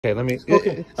Okay, let me.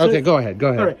 Okay, Okay, go ahead. Go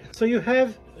ahead. All right. So you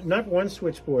have not one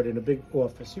switchboard in a big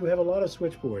office. You have a lot of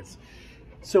switchboards.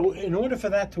 So in order for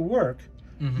that to work,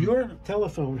 your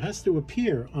telephone has to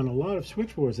appear on a lot of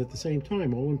switchboards at the same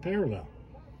time, all in parallel.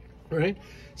 Right?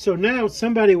 So now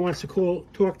somebody wants to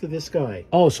talk to this guy.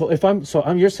 Oh, so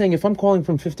you're saying if I'm calling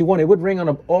from 51, it would ring on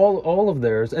all of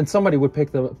theirs, and somebody would pick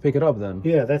it up then.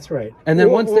 Yeah, that's right. And then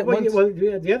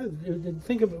the other,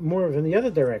 think of it more of in the other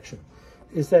direction,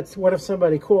 is that what if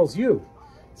somebody calls you,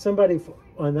 somebody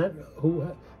on that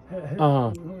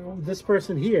this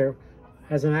person here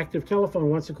has an active telephone,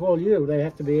 wants to call you, they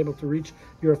have to be able to reach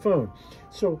your phone.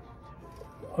 So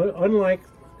unlike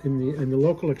in the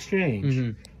local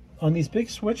exchange, on these big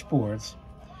switchboards,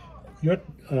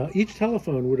 each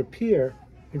telephone would appear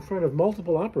in front of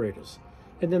multiple operators,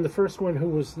 and then the first one who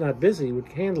was not busy would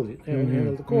handle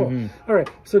the call. All right.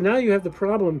 So now you have the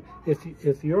problem: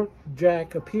 if your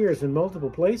jack appears in multiple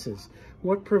places,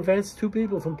 what prevents two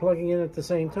people from plugging in at the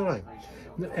same time?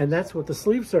 And that's what the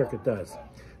sleeve circuit does.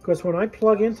 Because when I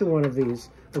plug into one of these,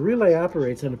 the relay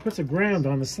operates and it puts a ground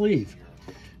on the sleeve.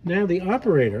 Now the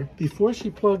operator, before she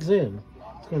plugs in,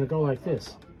 is going to go like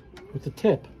this with the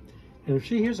tip. And if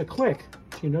she hears a click,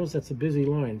 she knows that's a busy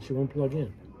line. She won't plug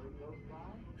in.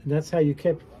 And that's how you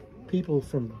kept people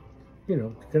from,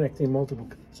 connecting multiple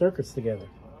circuits together.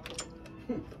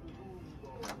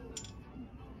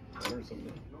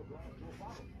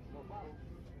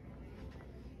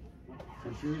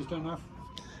 Confused enough?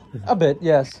 A bit,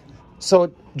 yes.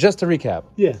 So just to recap.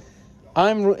 Yeah.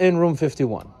 I'm in room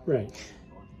 51. Right.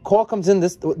 Call comes in.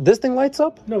 This thing lights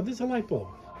up? No, this is a light bulb.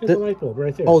 There's a light bulb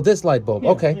right there. Oh, this light bulb. Yeah,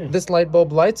 okay. yeah. This light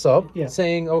bulb lights up, Yeah.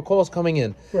 saying, "Oh, call's coming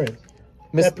in." Right.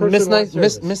 Miss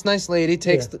Nice Lady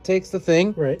takes the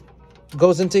thing, right,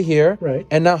 goes into here, right,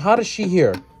 and now how does she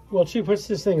hear? Well, she puts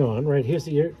this thing on, right? Here's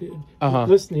the ear.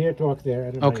 Listen here, talk there.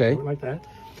 I don't know, Okay. like that.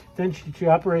 Then she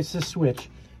operates this switch.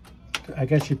 I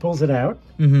guess she pulls it out,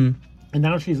 Mm-hmm. and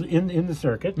now she's in the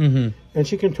circuit, Mm-hmm. and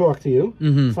she can talk to you,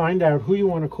 Mm-hmm. find out who you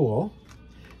want to call.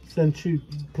 Then she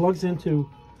plugs into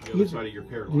The other side of your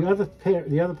pair line.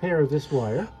 the other pair of this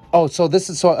wire. Oh, so this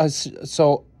is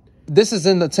so this is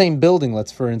in the same building.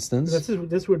 For instance.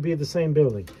 This would be the same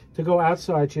building. To go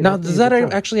outside, Now, does that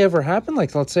actually ever happen?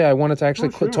 Like, let's say I wanted to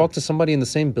actually sure. talk to somebody in the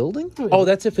same building. Oh, yeah. Oh,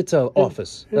 that's if it's an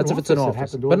office. in That's if it's an office, it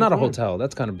office, happened all but the not a time. hotel.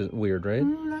 That's kind of weird, right?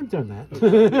 I've done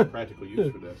that. Practical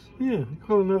use for this. Yeah,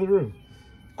 call another room.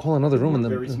 Call another room in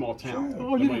Very the. small town.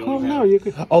 Oh, you That can might call only now. have- You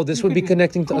could. Oh, this would be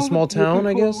connecting to a small town,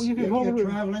 I guess. You can call You're the.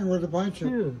 traveling with a bunch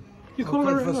of Yeah. You call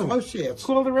the associates.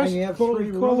 call the and you have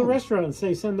three call the rooms. restaurant and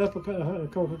say send up a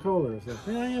Coca-Cola or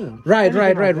something. Yeah. Right. Anything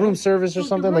like that. Room service or Room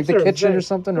something, like the service, kitchen or right.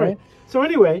 something, right? So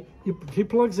anyway, she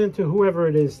plugs into whoever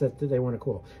it is that they want to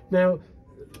call. Now,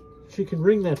 she can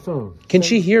ring that phone. Can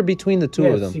she hear between the two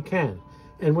of Yes, she them? can.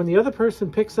 And when the other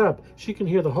person picks up, she can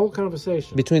hear the whole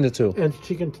conversation. Between the two. And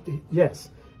she can, yes.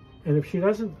 And if she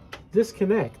doesn't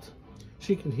disconnect,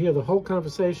 she can hear the whole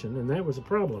conversation, and that was a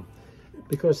problem.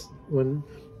 Because when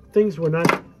things were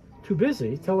not too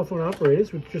busy, telephone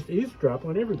operators would just eavesdrop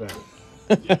on everybody.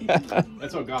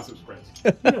 That's how gossip spreads.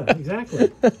 Yeah,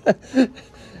 exactly.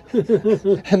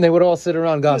 And they would all sit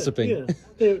around gossiping. Yeah,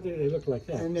 they look like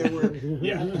that. And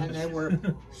there were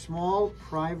small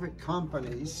private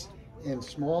companies in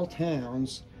small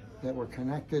towns that were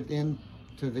connected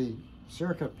into the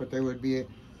circuit, but they would be,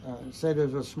 say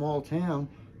there's a small town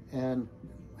and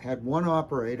had one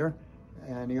operator,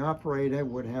 and the operator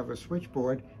would have a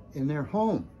switchboard in their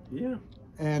home. Yeah.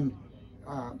 And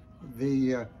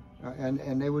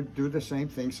and they would do the same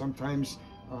thing. Sometimes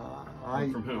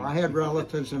I had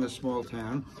relatives in a small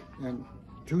town, and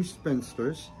two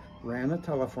spinsters ran a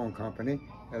telephone company,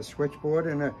 a switchboard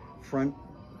in the front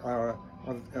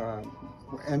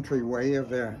entryway of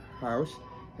their house,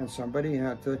 and somebody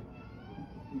had to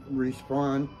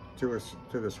respond to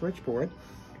the switchboard.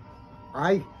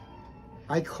 I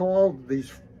called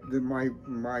my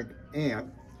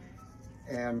aunt,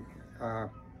 and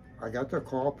I got the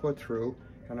call put through,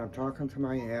 and I'm talking to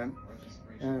my aunt,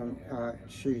 and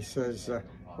she says,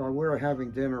 well, we're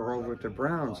having dinner over at the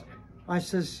Browns. I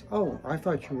says, oh, I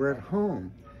thought you were at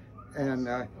home. And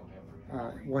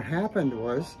what happened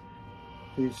was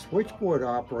the switchboard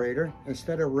operator,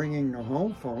 instead of ringing the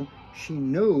home phone, she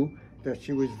knew that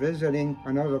she was visiting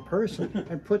another person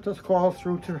and put the call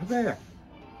through to her there.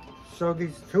 So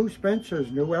these two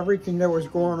Spencers knew everything that was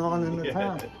going on in the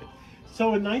town. So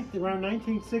around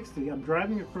 1960, I'm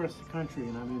driving across the country,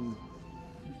 and I'm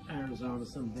in Arizona,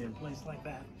 some damn place like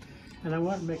that. And I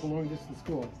want to make a long distance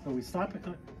call. So we stop at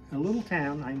a little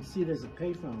town. I see there's a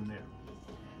payphone there.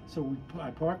 So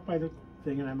I park by the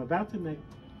thing, and I'm about to make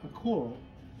a call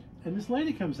And this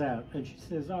lady comes out and she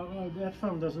says, that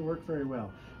phone doesn't work very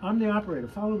well. I'm the operator,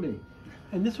 follow me.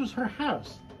 And this was her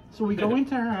house. So we go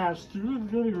into her house, through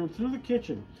the living room, through the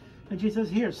kitchen, and she says,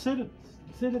 here, sit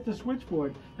at the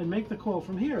switchboard and make the call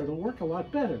from here. It'll work a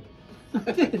lot better.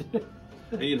 I did.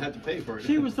 And you didn't have to pay for it.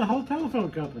 She was the whole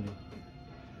telephone company.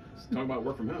 Talking about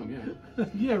work from home, yeah.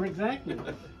 Yeah, exactly.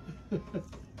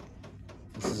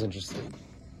 This is interesting.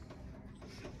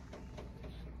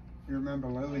 You remember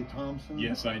Lily Thompson?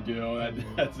 Yes, I do.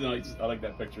 That's nice. I like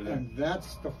that picture there. And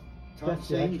that's the That's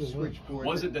the same actual one. switchboard.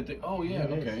 Was it that they? Oh yeah.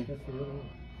 It is. Okay. That's the other one.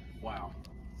 Wow.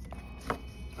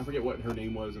 I forget what her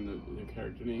name was and the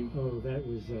character name. Oh, that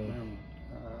was.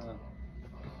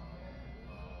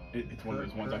 It's one of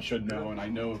those ones I should know, and I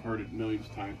know I've heard it millions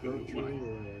of times. But when I-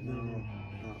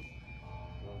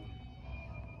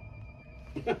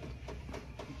 No.